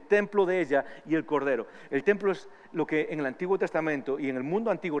es el templo de ella y el Cordero. El templo es lo que en el Antiguo Testamento y en el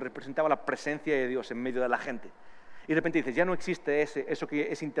mundo antiguo representaba la presencia de Dios en medio de la gente. Y de repente dices, ya no existe eso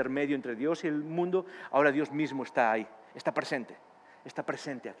que es intermedio entre Dios y el mundo, ahora Dios mismo está ahí, está presente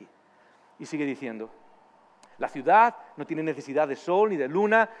aquí. Y sigue diciendo, la ciudad no tiene necesidad de sol ni de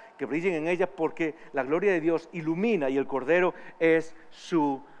luna que brillen en ella, porque la gloria de Dios ilumina y el Cordero es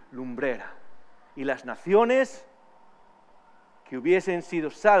su lumbrera. Y las naciones que hubiesen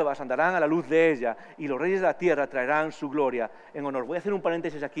sido salvas andarán a la luz de ella, y los reyes de la tierra traerán su gloria en honor. Voy a hacer un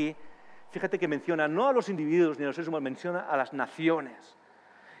paréntesis aquí. Fíjate que menciona no a los individuos ni a los seres humanos, menciona a las naciones.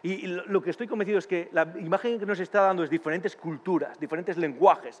 Y lo que estoy convencido es que la imagen que nos está dando es diferentes culturas, diferentes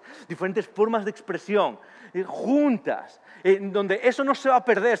lenguajes, diferentes formas de expresión, juntas, donde eso no se va a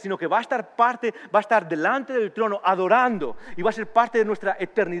perder, sino que va a estar delante del trono adorando, y va a ser parte de nuestra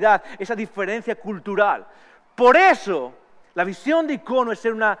eternidad, esa diferencia cultural. Por eso, la visión de Icono es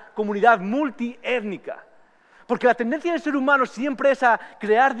ser una comunidad multiétnica. Porque la tendencia del ser humano siempre es a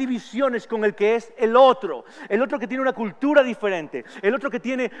crear divisiones con el que es el otro que tiene una cultura diferente, el otro que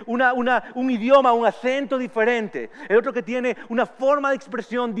tiene un idioma, un acento diferente, el otro que tiene una forma de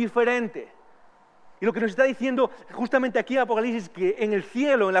expresión diferente. Y lo que nos está diciendo justamente aquí en Apocalipsis es que en el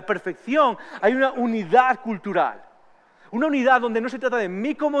cielo, en la perfección, hay una unidad cultural. Una unidad donde no se trata de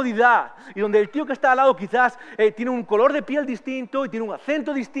mi comodidad y donde el tío que está al lado quizás tiene un color de piel distinto y tiene un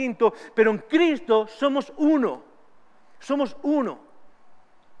acento distinto, pero en Cristo somos uno. Somos uno.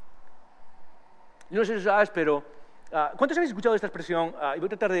 Yo no sé si sabes, pero ¿cuántos habéis escuchado esta expresión? Y voy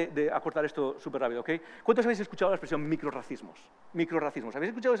a tratar de acortar esto súper rápido, ¿ok? ¿Cuántos habéis escuchado la expresión microrracismos? Microrracismos.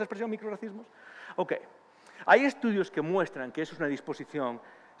 ¿Habéis escuchado esa expresión microrracismos? Ok. Hay estudios que muestran que eso es una disposición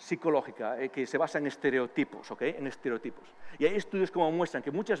psicológica que se basa en estereotipos, ¿ok? En estereotipos. Y hay estudios como muestran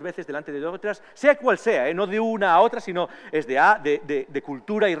que muchas veces delante de otras, sea cual sea, no de una a otra, sino es de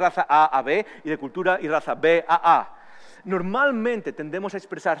cultura y raza A a B y de cultura y raza B a A. Normalmente tendemos a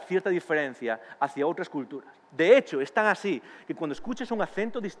expresar cierta diferencia hacia otras culturas. De hecho, es tan así que cuando escuches un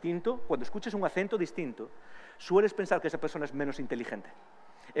acento distinto, sueles pensar que esa persona es menos inteligente.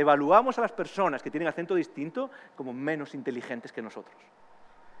 Evaluamos a las personas que tienen acento distinto como menos inteligentes que nosotros.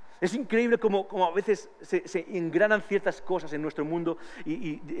 Es increíble cómo a veces se engranan ciertas cosas en nuestro mundo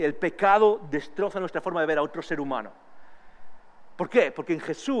y el pecado destroza nuestra forma de ver a otro ser humano. ¿Por qué? Porque en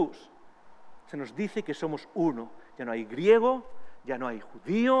Jesús se nos dice que somos uno. Ya no hay griego, ya no hay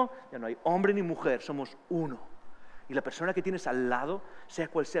judío, ya no hay hombre ni mujer, somos uno. Y la persona que tienes al lado, sea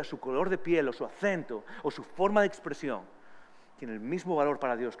cual sea su color de piel o su acento o su forma de expresión, tiene el mismo valor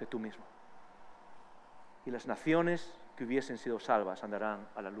para Dios que tú mismo. Y las naciones que hubiesen sido salvas andarán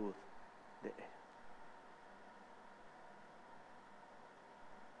a la luz de Él.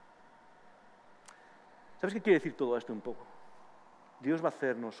 ¿Sabes qué quiere decir todo esto un poco? Dios va a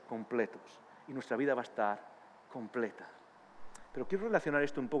hacernos completos y nuestra vida va a estar completa. Pero quiero relacionar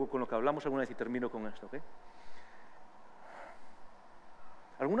esto un poco con lo que hablamos alguna vez y termino con esto, ¿ok?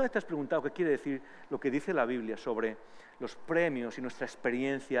 ¿Alguna vez te has preguntado qué quiere decir lo que dice la Biblia sobre los premios y nuestra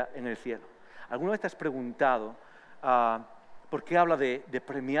experiencia en el cielo? ¿Alguna vez te has preguntado por qué habla de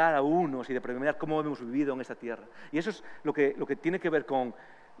premiar a unos y de premiar cómo hemos vivido en esta tierra? Y eso es lo que tiene que ver con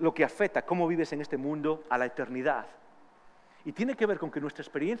lo que afecta cómo vives en este mundo a la eternidad. Y tiene que ver con que nuestra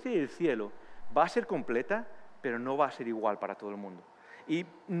experiencia en el cielo va a ser completa, pero no va a ser igual para todo el mundo. Y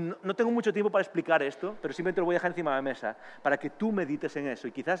no tengo mucho tiempo para explicar esto, pero simplemente lo voy a dejar encima de la mesa para que tú medites en eso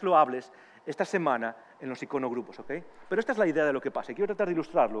y quizás lo hables esta semana en los iconogrupos, ¿ok? Pero esta es la idea de lo que pasa y quiero tratar de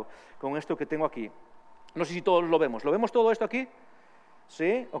ilustrarlo con esto que tengo aquí. No sé si todos lo vemos. ¿Lo vemos todo esto aquí?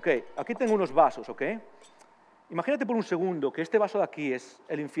 ¿Sí? Ok. Aquí tengo unos vasos, ¿ok? Imagínate por un segundo que este vaso de aquí es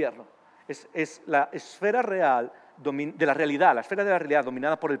el infierno. Es la esfera real de la realidad, la esfera de la realidad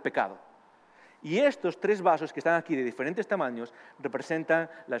dominada por el pecado. Y estos 3 vasos que están aquí de diferentes tamaños representan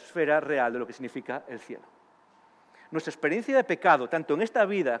la esfera real de lo que significa el cielo. Nuestra experiencia de pecado, tanto en esta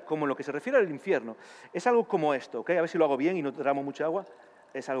vida como en lo que se refiere al infierno, es algo como esto, ¿ok? A ver si lo hago bien y no derramo mucha agua.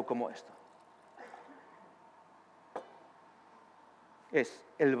 Es algo como esto.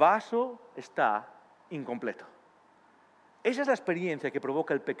 El vaso está incompleto. Esa es la experiencia que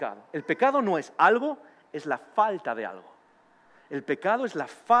provoca el pecado. El pecado no es algo, es la falta de algo. El pecado es la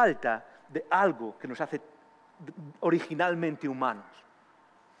falta de algo que nos hace originalmente humanos.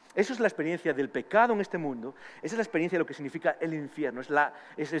 Eso es la experiencia del pecado en este mundo, esa es la experiencia de lo que significa el infierno,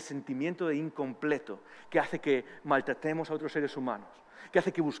 es el sentimiento de incompleto que hace que maltratemos a otros seres humanos, que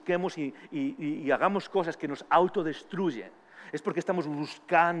hace que busquemos y hagamos cosas que nos autodestruyen. Es porque estamos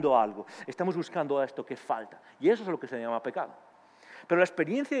buscando algo, estamos buscando esto que falta. Y eso es lo que se llama pecado. Pero la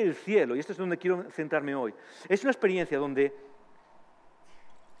experiencia del cielo, y esto es donde quiero centrarme hoy, es una experiencia donde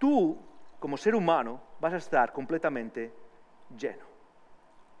tú, como ser humano, vas a estar completamente lleno.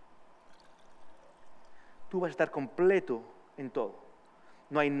 Tú vas a estar completo en todo.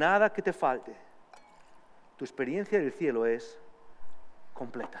 No hay nada que te falte. Tu experiencia del cielo es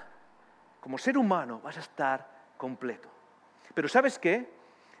completa. Como ser humano vas a estar completo. Pero ¿sabes qué?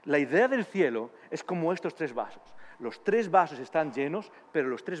 La idea del cielo es como estos 3 vasos. Los 3 vasos están llenos, pero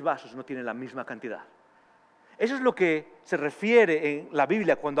los 3 vasos no tienen la misma cantidad. Eso es lo que se refiere en la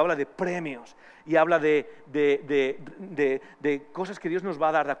Biblia cuando habla de premios y habla de cosas que Dios nos va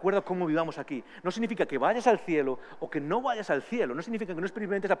a dar de acuerdo a cómo vivamos aquí. No significa que vayas al cielo o que no vayas al cielo, no significa que no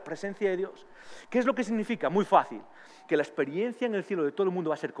experimentes la presencia de Dios. ¿Qué es lo que significa? Muy fácil, que la experiencia en el cielo de todo el mundo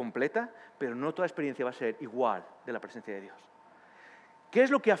va a ser completa, pero no toda experiencia va a ser igual de la presencia de Dios. ¿Qué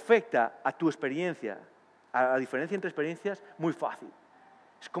es lo que afecta a tu experiencia, a la diferencia entre experiencias? Muy fácil,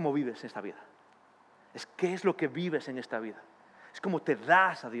 es cómo vives esta vida. Es qué es lo que vives en esta vida. Es cómo te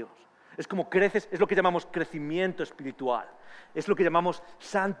das a Dios. Es cómo creces, es lo que llamamos crecimiento espiritual. Es lo que llamamos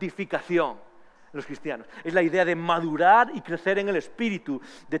santificación los cristianos. Es la idea de madurar y crecer en el espíritu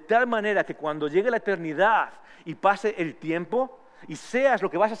de tal manera que cuando llegue la eternidad y pase el tiempo y seas lo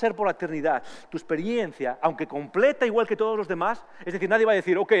que vas a ser por la eternidad, tu experiencia, aunque completa igual que todos los demás, es decir, nadie va a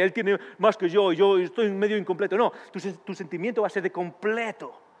decir, ok, él tiene más que yo y yo estoy medio incompleto. No, tu sentimiento va a ser de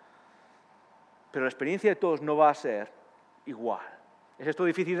completo. Pero la experiencia de todos no va a ser igual. ¿Es esto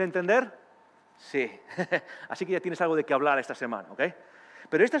difícil de entender? Sí. Así que ya tienes algo de qué hablar esta semana, ¿ok?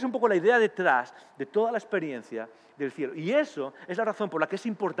 Pero esta es un poco la idea detrás de toda la experiencia del cielo. Y eso es la razón por la que es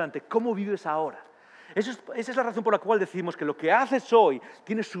importante cómo vives ahora. Esa es la razón por la cual decimos que lo que haces hoy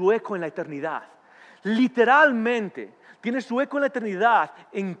tiene su eco en la eternidad. Literalmente, tiene su eco en la eternidad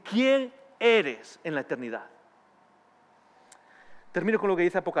en quién eres en la eternidad. Termino con lo que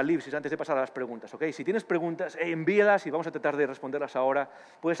dice Apocalipsis antes de pasar a las preguntas, ¿ok? Si tienes preguntas, envíalas y vamos a tratar de responderlas ahora.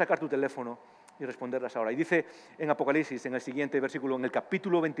 Puedes sacar tu teléfono y responderlas ahora. Y dice en Apocalipsis, en el siguiente versículo, en el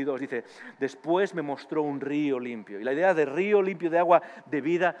capítulo 22, dice, después me mostró un río limpio. Y la idea de río limpio de agua de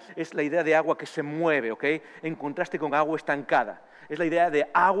vida es la idea de agua que se mueve, ¿ok? En contraste con agua estancada. Es la idea de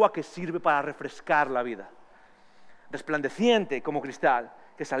agua que sirve para refrescar la vida. Resplandeciente como cristal,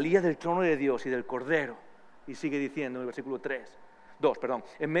 que salía del trono de Dios y del Cordero. Y sigue diciendo en el versículo 2,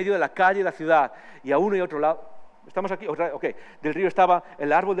 en medio de la calle de la ciudad y a uno y a otro lado, estamos aquí, ok, del río estaba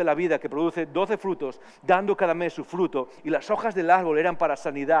el árbol de la vida que produce 12 frutos, dando cada mes su fruto, y las hojas del árbol eran para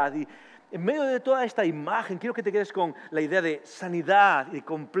sanidad. Y en medio de toda esta imagen, quiero que te quedes con la idea de sanidad y de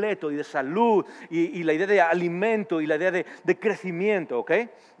completo y de salud y la idea de alimento y la idea de crecimiento, ¿ok?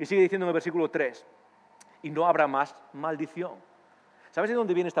 Y sigue diciendo en el versículo 3, y no habrá más maldición. ¿Sabes de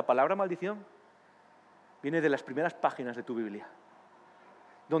dónde viene esta palabra maldición? Viene de las primeras páginas de tu Biblia,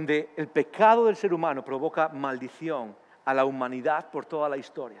 donde el pecado del ser humano provoca maldición a la humanidad por toda la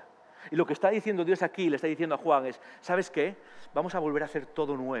historia. Y lo que está diciendo Dios aquí, le está diciendo a Juan es, ¿sabes qué? Vamos a volver a hacer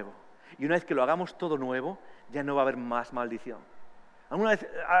todo nuevo. Y una vez que lo hagamos todo nuevo, ya no va a haber más maldición. Alguna vez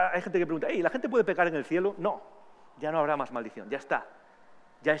hay gente que pregunta, ¿la gente puede pecar en el cielo? No, ya no habrá más maldición, ya está.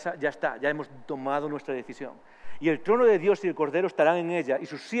 Ya está, ya hemos tomado nuestra decisión. Y el trono de Dios y el Cordero estarán en ella y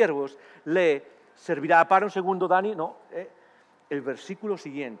sus siervos le servirán. Para un segundo, Dani, no. El versículo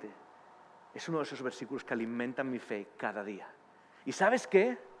siguiente es uno de esos versículos que alimentan mi fe cada día. ¿Y sabes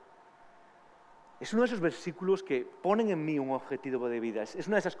qué? Es uno de esos versículos que ponen en mí un objetivo de vida. Es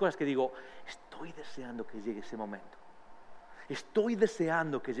una de esas cosas que digo, estoy deseando que llegue ese momento. Estoy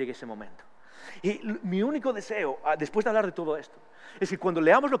deseando que llegue ese momento. Y mi único deseo, después de hablar de todo esto, es que cuando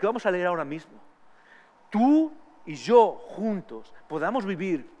leamos lo que vamos a leer ahora mismo, tú y yo juntos podamos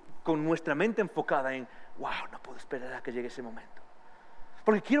vivir con nuestra mente enfocada en, wow, no puedo esperar a que llegue ese momento.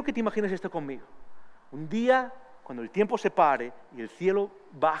 Porque quiero que te imagines esto conmigo. Un día, cuando el tiempo se pare y el cielo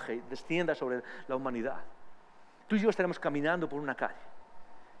baje, descienda sobre la humanidad, tú y yo estaremos caminando por una calle.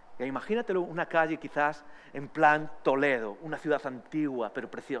 Y imagínatelo, una calle quizás en plan Toledo, una ciudad antigua pero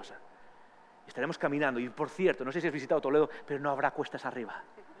preciosa. Estaremos caminando y, por cierto, no sé si has visitado Toledo, pero no habrá cuestas arriba.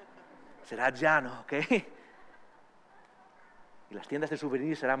 Será llano, ¿ok? Y las tiendas de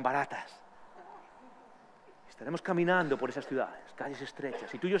souvenirs serán baratas. Estaremos caminando por esas ciudades, calles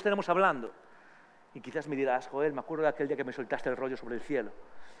estrechas, y tú y yo estaremos hablando. Y quizás me dirás, Joel, me acuerdo de aquel día que me soltaste el rollo sobre el cielo.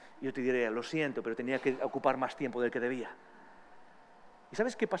 Y yo te diré, lo siento, pero tenía que ocupar más tiempo del que debía. ¿Y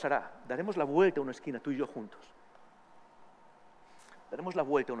sabes qué pasará? Daremos la vuelta a una esquina, tú y yo juntos. Daremos la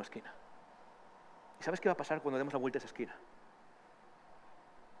vuelta a una esquina. ¿Y sabes qué va a pasar cuando demos la vuelta a esa esquina?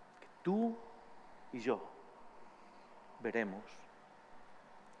 Que tú y yo veremos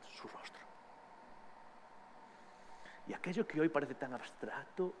su rostro. Y aquello que hoy parece tan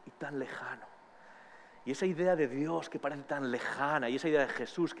abstracto y tan lejano, y esa idea de Dios que parece tan lejana, y esa idea de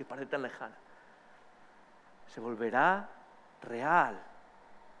Jesús que parece tan lejana, se volverá real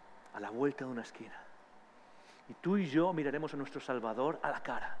a la vuelta de una esquina. Y tú y yo miraremos a nuestro Salvador a la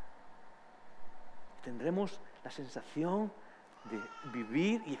cara. Tendremos la sensación de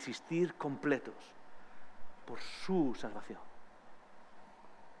vivir y existir completos por su salvación.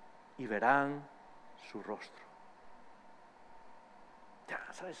 Y verán su rostro. Ya,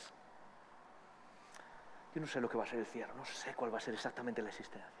 ¿sabes? Yo no sé lo que va a ser el cielo, no sé cuál va a ser exactamente la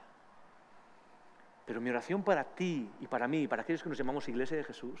existencia. Pero mi oración para ti y para mí, para aquellos que nos llamamos Iglesia de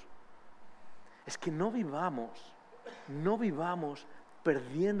Jesús, es que no vivamos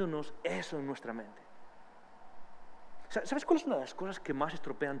perdiéndonos eso en nuestra mente. ¿Sabes cuál es una de las cosas que más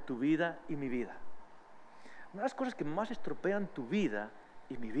estropean tu vida y mi vida? Una de las cosas que más estropean tu vida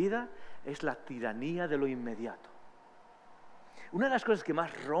y mi vida es la tiranía de lo inmediato. Una de las cosas que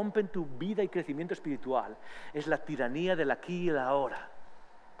más rompen tu vida y crecimiento espiritual es la tiranía del aquí y el ahora.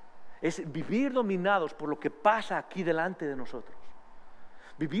 Es vivir dominados por lo que pasa aquí delante de nosotros.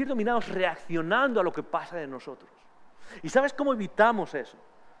 Vivir dominados reaccionando a lo que pasa de nosotros. ¿Y sabes cómo evitamos eso?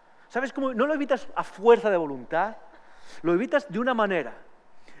 ¿Sabes cómo? No lo evitas a fuerza de voluntad. Lo evitas de una manera,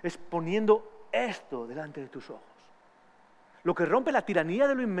 es poniendo esto delante de tus ojos. Lo que rompe la tiranía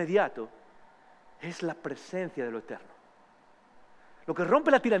de lo inmediato es la presencia de lo eterno. Lo que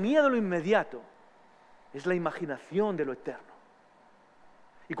rompe la tiranía de lo inmediato es la imaginación de lo eterno.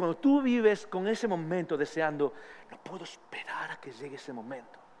 Y cuando tú vives con ese momento deseando, no puedo esperar a que llegue ese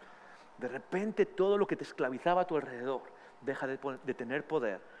momento, de repente todo lo que te esclavizaba a tu alrededor deja de tener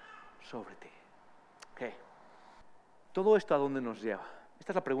poder sobre ti. ¿Okay? ¿Todo esto a dónde nos lleva?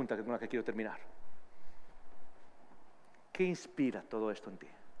 Esta es la pregunta con la que quiero terminar. ¿Qué inspira todo esto en ti?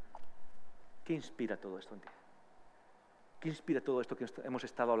 ¿Qué inspira todo esto en ti? ¿Qué inspira todo esto que hemos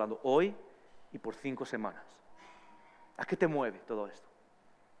estado hablando hoy y por 5 semanas? ¿A qué te mueve todo esto?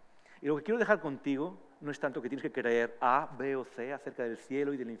 Y lo que quiero dejar contigo no es tanto que tienes que creer A, B o C acerca del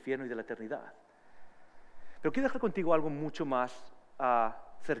cielo y del infierno y de la eternidad. Pero quiero dejar contigo algo mucho más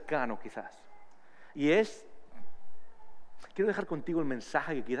cercano quizás. Y quiero dejar contigo el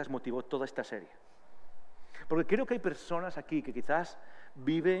mensaje que quizás motivó toda esta serie. Porque creo que hay personas aquí que quizás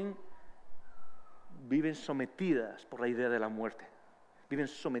viven sometidas por la idea de la muerte. Viven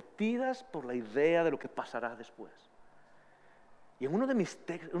sometidas por la idea de lo que pasará después. Y en uno de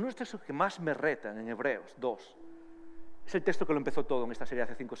los textos que más me retan, en Hebreos 2, es el texto que lo empezó todo en esta serie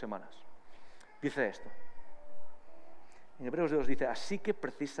hace 5 semanas. Dice esto. En Hebreos 2 dice, así que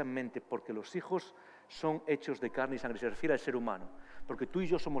precisamente porque los hijos son hechos de carne y sangre, se refiere al ser humano, porque tú y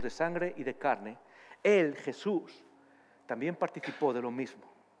yo somos de sangre y de carne, Él, Jesús, también participó de lo mismo,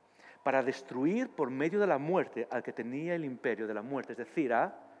 para destruir por medio de la muerte al que tenía el imperio de la muerte, es decir,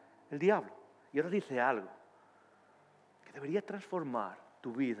 el diablo. Y ahora dice algo que debería transformar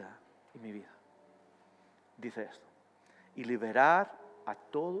tu vida y mi vida. Dice esto: y liberar a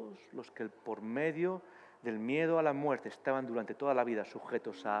todos los que por medio del miedo a la muerte estaban durante toda la vida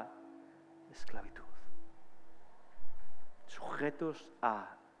sujetos a esclavitud. Sujetos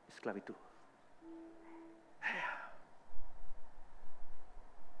a esclavitud.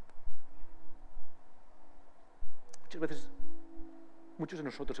 Muchas veces, muchos de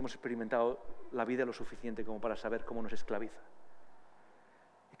nosotros hemos experimentado la vida lo suficiente como para saber cómo nos esclaviza.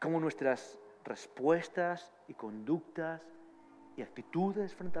 Y cómo nuestras respuestas y conductas y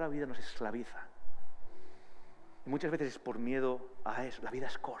actitudes frente a la vida nos esclavizan. Y muchas veces es por miedo a eso. La vida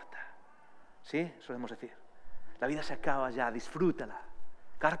es corta. ¿Sí? Solemos decir. La vida se acaba ya, disfrútala.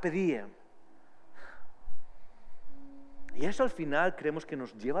 Carpe diem. Y eso al final creemos que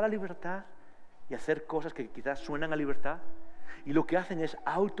nos lleva a la libertad y a hacer cosas que quizás suenan a libertad. Y lo que hacen es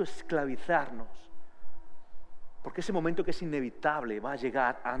autoesclavizarnos. Porque ese momento que es inevitable va a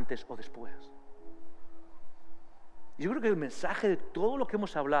llegar antes o después. Yo creo que el mensaje de todo lo que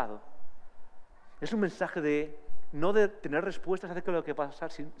hemos hablado es un mensaje de no de tener respuestas acerca de lo que va a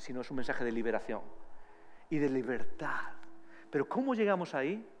pasar, sino es un mensaje de liberación y de libertad. Pero ¿cómo llegamos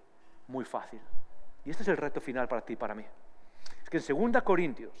ahí? Muy fácil. Y este es el reto final para ti y para mí. Es que en 2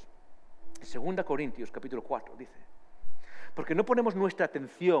 Corintios capítulo 4 dice: porque no ponemos nuestra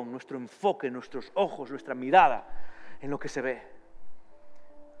atención, nuestro enfoque, nuestros ojos, nuestra mirada en lo que se ve,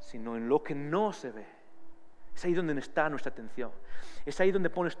 sino en lo que no se ve. Es ahí donde está nuestra atención. Es ahí donde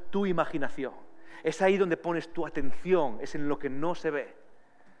pones tu imaginación. Es ahí donde pones tu atención. Es en lo que no se ve.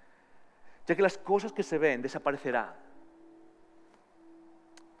 Ya que las cosas que se ven desaparecerán.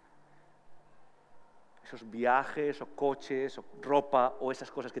 Esos viajes o coches o ropa o esas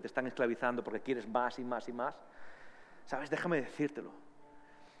cosas que te están esclavizando porque quieres más y más y más. ¿Sabes? Déjame decírtelo.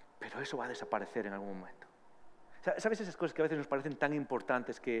 Pero eso va a desaparecer en algún momento. ¿Sabes esas cosas que a veces nos parecen tan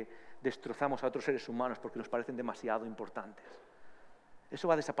importantes que destrozamos a otros seres humanos porque nos parecen demasiado importantes? Eso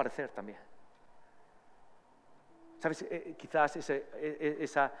va a desaparecer también. ¿Sabes? Quizás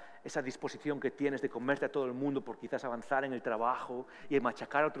esa disposición que tienes de comerte a todo el mundo por quizás avanzar en el trabajo y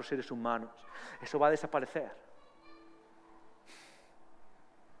machacar a otros seres humanos, eso va a desaparecer.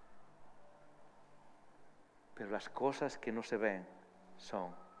 Pero las cosas que no se ven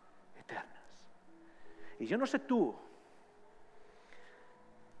son eternas. Y yo no sé tú,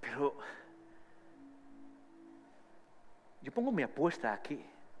 pero yo pongo mi apuesta aquí.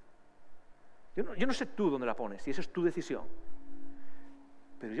 Yo no sé tú dónde la pones, y esa es tu decisión.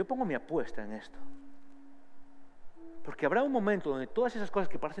 Pero yo pongo mi apuesta en esto. Porque habrá un momento donde todas esas cosas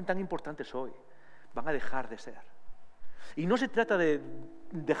que parecen tan importantes hoy van a dejar de ser. Y no se trata de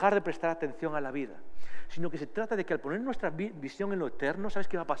dejar de prestar atención a la vida, sino que se trata de que al poner nuestra visión en lo eterno, ¿sabes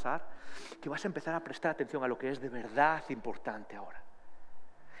qué va a pasar? Que vas a empezar a prestar atención a lo que es de verdad importante ahora.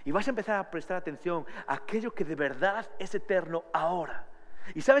 Y vas a empezar a prestar atención a aquello que de verdad es eterno ahora.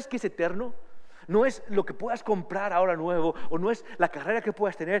 ¿Y sabes qué es eterno? No es lo que puedas comprar ahora nuevo, o no es la carrera que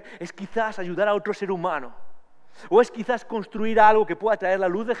puedas tener, es quizás ayudar a otro ser humano. O es quizás construir algo que pueda traer la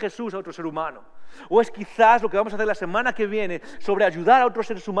luz de Jesús a otro ser humano. O es quizás lo que vamos a hacer la semana que viene sobre ayudar a otros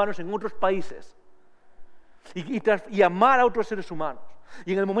seres humanos en otros países. Y amar a otros seres humanos.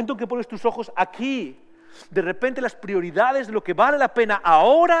 Y en el momento en que pones tus ojos aquí, de repente las prioridades de lo que vale la pena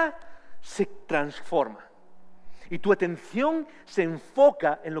ahora se transforman. Y tu atención se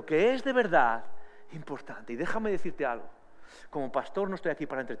enfoca en lo que es de verdad importante. Y déjame decirte algo. Como pastor no estoy aquí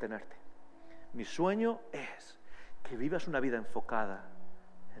para entretenerte. Mi sueño es que vivas una vida enfocada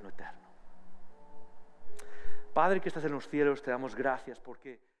en lo eterno. Padre que estás en los cielos, te damos gracias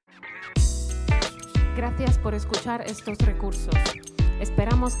porque... Gracias por escuchar estos recursos.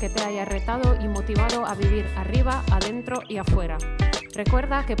 Esperamos que te haya retado y motivado a vivir arriba, adentro y afuera.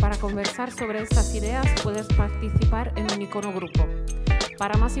 Recuerda que para conversar sobre estas ideas puedes participar en un icono grupo.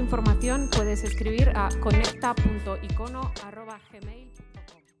 Para más información puedes escribir a conecta.icono@.